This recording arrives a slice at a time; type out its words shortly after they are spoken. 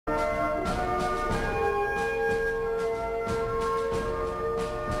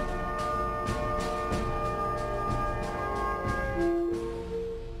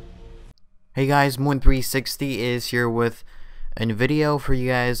Hey guys, Moon360 is here with a video for you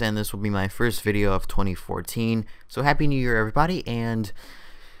guys, and this will be my first video of 2014. So happy new year everybody, and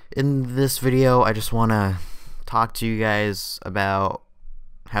in this video I just want to talk to you guys about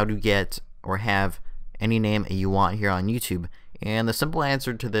how to get or have any name you want here on YouTube. And the simple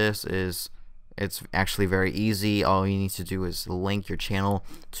answer to this is it's actually very easy. All you need to do is link your channel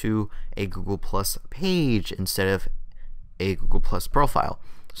to a Google Plus page instead of a Google Plus profile.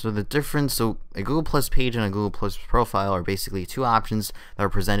 So the difference, a Google Plus page and a Google Plus profile are basically two options that are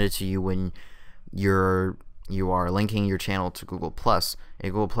presented to you when you are linking your channel to Google Plus. A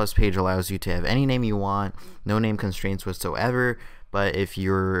Google Plus page allows you to have any name you want, no name constraints whatsoever. But if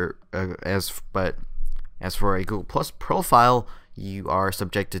you're as for a Google Plus profile, you are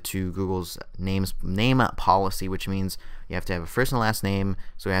subjected to Google's name policy, which means you have to have a first and last name,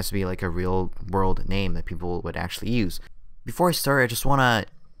 so it has to be like a real world name that people would actually use. Before I start, I just want to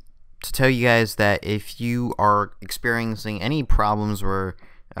tell you guys that if you are experiencing any problems or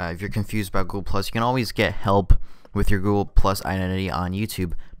if you're confused about Google Plus, you can always get help with your Google Plus identity on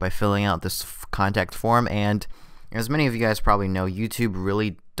YouTube by filling out this contact form. And as many of you guys probably know, YouTube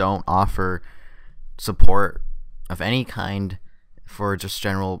really don't offer support of any kind for just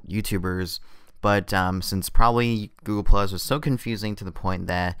general YouTubers. But since probably Google Plus was so confusing to the point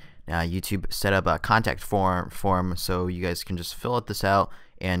that YouTube set up a contact form so you guys can just fill this out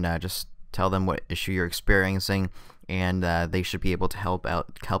and just tell them what issue you're experiencing, and they should be able to help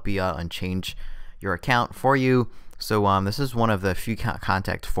you out and change your account for you. So this is one of the few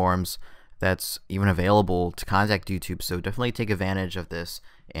contact forms that's even available to contact YouTube. So definitely take advantage of this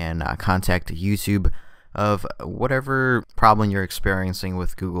and contact YouTube of whatever problem you're experiencing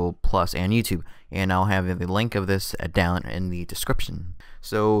with Google Plus and YouTube, and I'll have the link of this down in the description.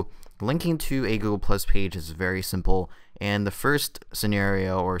 So linking to a Google Plus page is very simple, and the first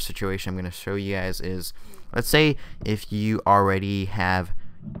scenario or situation I'm going to show you guys is, let's say if you already have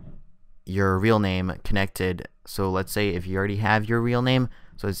your real name connected. So let's say if you already have your real name,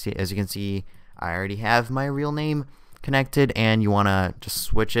 so as you can see, I already have my real name connected, and you want to just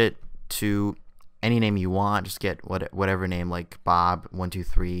switch it to any name you want. Just get whatever name, like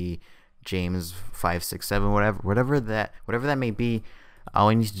Bob123, James 567, whatever that may be.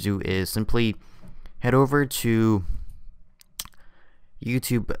 All you need to do is simply head over to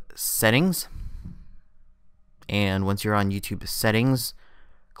YouTube settings, and once you're on YouTube settings,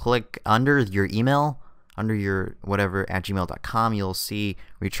 click under your email, under your whatever at gmail.com. You'll see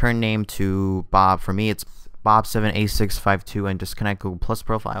return name to Bob. For me, it's Bob78652, and just connect Google Plus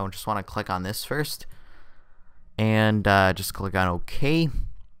profile. I just want to click on this first, and just click on OK.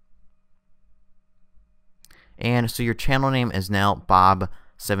 And so your channel name is now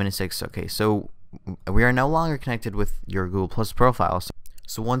Bob76. Okay, so we are no longer connected with your Google Plus profile.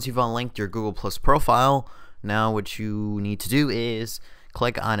 So once you've unlinked your Google Plus profile, now what you need to do is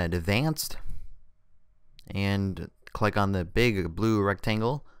click on Advanced and click on the big blue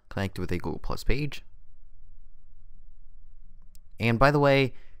rectangle connected with a Google Plus page. And by the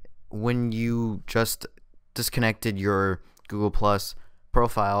way, when you just disconnected your Google Plus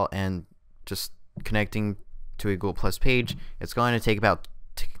profile and just connecting to a Google Plus page, it's going to take about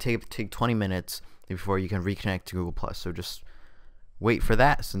take 20 minutes before you can reconnect to Google Plus. So just wait for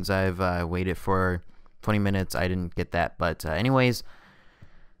that. Since I've waited for 20 minutes, I didn't get that. But anyways,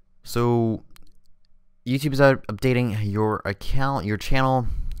 so YouTube is updating your account, your channel.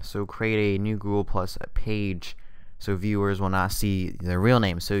 So create a new Google Plus page so viewers will not see their real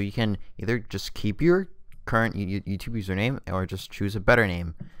name. So you can either just keep your current YouTube username or just choose a better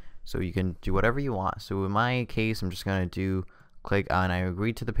name. So you can do whatever you want. So in my case, I'm just going to click on I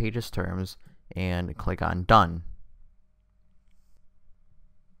agree to the page's terms and click on done.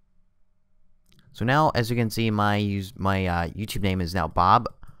 So now, as you can see, my YouTube name is now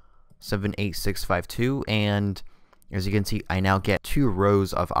Bob78652, and as you can see, I now get two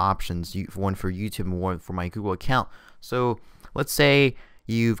rows of options, one for YouTube and one for my Google account. So let's say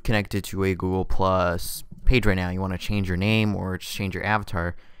you've connected to a Google Plus page right now. You want to change your name or just change your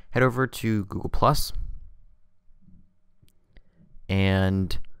avatar. Head over to Google Plus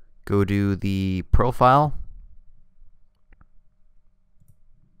and go to the profile.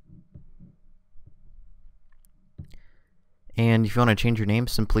 And if you want to change your name,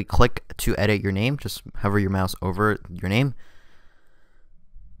 simply click to edit your name. Just hover your mouse over your name,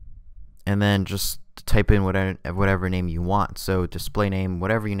 and then just type in whatever name you want. So display name,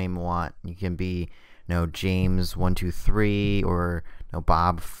 whatever you name you want. You can be James123 or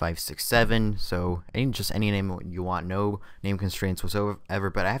Bob567. So just any name you want. No name constraints whatsoever.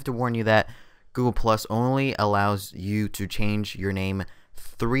 But I have to warn you that Google Plus only allows you to change your name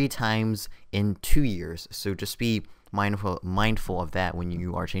 3 times in 2 years. So just be mindful of that when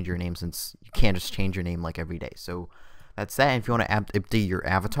you are changing your name, since you can't just change your name like every day. So that's that. And if you want to update your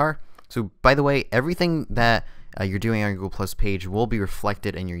avatar, so by the way, everything that you're doing on your Google Plus page will be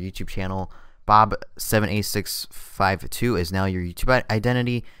reflected in your YouTube channel. Bob78652 is now your YouTube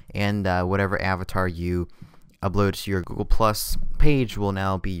identity, and whatever avatar you upload to your Google Plus page will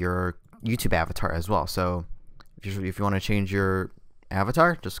now be your YouTube avatar as well. So if you want to change your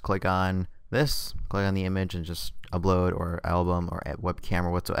avatar, just click on this, click on the image, and just upload, or album, or at webcam,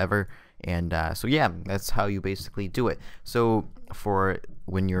 or whatsoever. And so yeah, that's how you basically do it. So for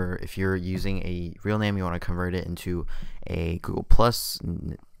if you're using a real name, you want to convert it into a Google Plus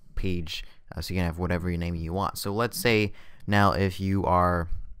page, so you can have whatever your name you want. So let's say now, if you are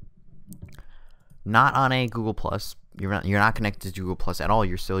not on a Google Plus, you're not connected to Google Plus at all,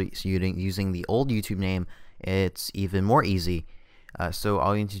 you're still using the old YouTube name, it's even more easy. So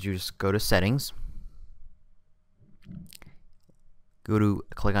all you need to do is go to settings,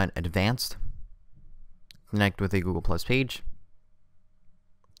 click on advanced, connect with a Google Plus page.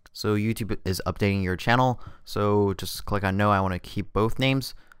 So YouTube is updating your channel, so just click on no, I want to keep both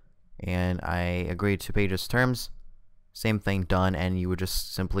names, and I agree to page's terms. Same thing, done, and you would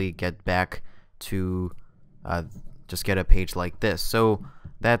just simply get back to just get a page like this. So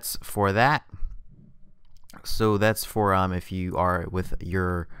that's for that. So that's for if you are with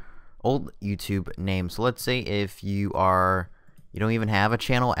your old YouTube name. So let's say if you don't even have a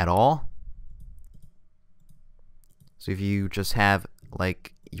channel at all. So if you just have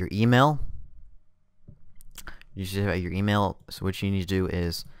like your email, you should have your email. So what you need to do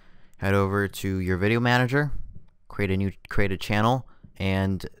is head over to your video manager, create a channel,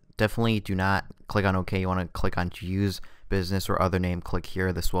 and definitely do not click on OK. You want to click on to use business or other name. Click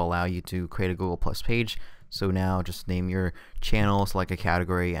here. This will allow you to create a Google Plus page. So now just name your channel, select a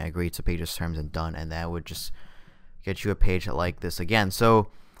category, and agree to page's terms, and done. And that would just get you a page like this again. So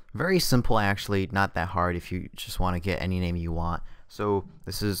very simple, actually, not that hard if you just want to get any name you want. So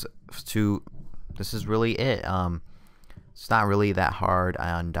this is really it. It's not really that hard,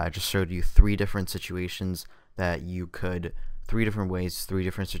 and I just showed you 3 different situations that you could, 3 different ways, 3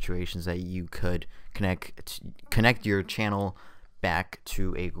 different situations that you could connect your channel back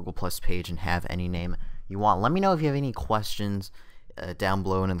to a Google Plus page and have any name you want. Let me know if you have any questions down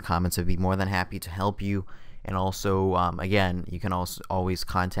below and in the comments. I'd be more than happy to help you. And also, again, you can also always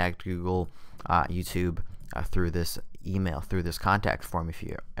contact Google, YouTube through this email, through this contact form, if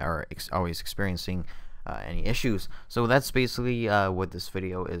you are always experiencing any issues. So that's basically what this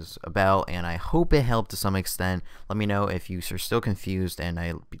video is about, and I hope it helped to some extent. Let me know if you are still confused, and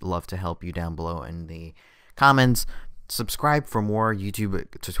I'd love to help you down below in the comments. Subscribe for more YouTube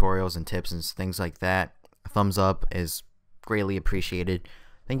tutorials and tips and things like that. A thumbs up is greatly appreciated.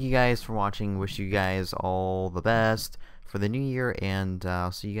 Thank you guys for watching. Wish you guys all the best for the new year, and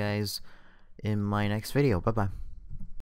I'll see you guys in my next video. Bye bye.